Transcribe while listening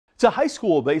To high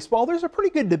school baseball, there's a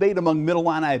pretty good debate among Middle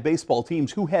Illini baseball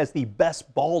teams who has the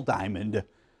best ball diamond.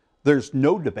 There's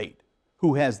no debate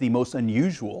who has the most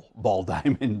unusual ball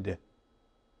diamond.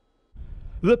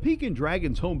 The Pekin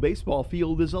Dragons home baseball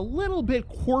field is a little bit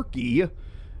quirky.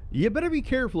 You better be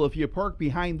careful if you park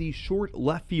behind the short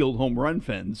left field home run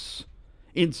fence.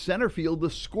 In center field,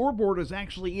 the scoreboard is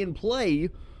actually in play,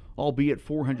 albeit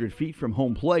 400 feet from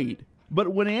home plate.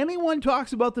 But when anyone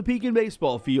talks about the Pekin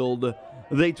baseball field,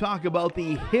 they talk about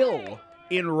the hill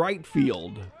in right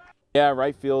field. Yeah,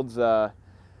 right field's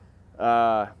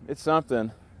it's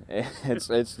something. It's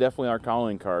definitely our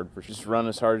calling card for just run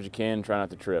as hard as you can, try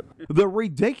not to trip. The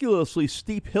ridiculously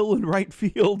steep hill in right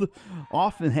field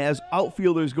often has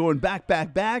outfielders going back,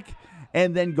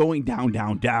 and then going down,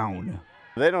 down.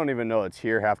 They don't even know it's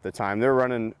here half the time. They're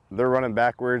running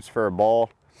backwards for a ball,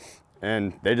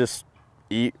 and they just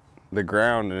eat the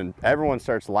ground, and everyone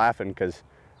starts laughing because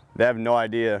they have no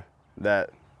idea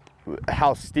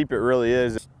how steep it really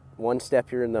is. One step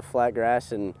you're in the flat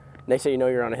grass, and next thing you know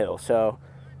you're on a hill. So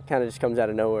it kind of just comes out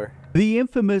of nowhere. The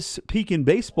infamous Pekin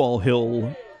baseball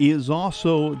hill is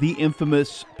also the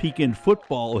infamous Pekin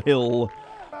football hill.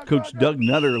 Coach Doug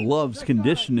Nutter loves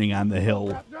conditioning on the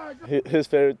hill. His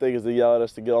favorite thing is to yell at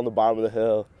us to get on the bottom of the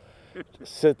hill.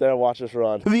 Just sit there and watch us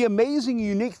run. The amazing,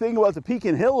 unique thing about the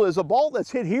Pekin hill is a ball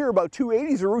that's hit here about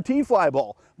 280 is a routine fly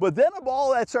ball. But then a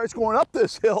ball that starts going up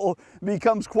this hill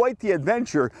becomes quite the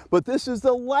adventure. But this is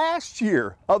the last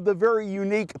year of the very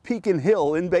unique Pekin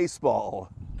hill in baseball.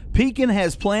 Pekin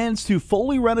has plans to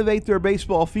fully renovate their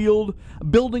baseball field,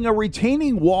 building a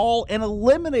retaining wall and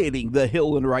eliminating the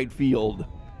hill in right field.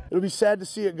 It'll be sad to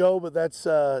see it go, but that's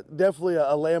definitely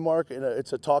a landmark, and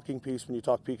it's a talking piece when you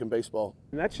talk Pekin baseball.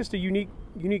 And that's just a unique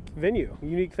venue,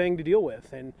 unique thing to deal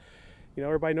with, and you know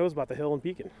everybody knows about the hill in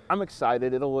Pekin. I'm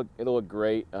excited. It'll look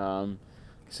great. Like I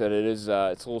said, it's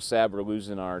a little sad we're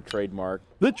losing our trademark.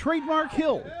 The trademark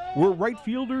hill, where right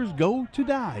fielders go to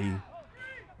die,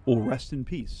 will rest in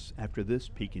peace after this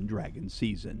Pekin Dragons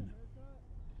season.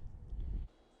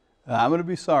 I'm going to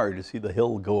be sorry to see the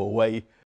hill go away.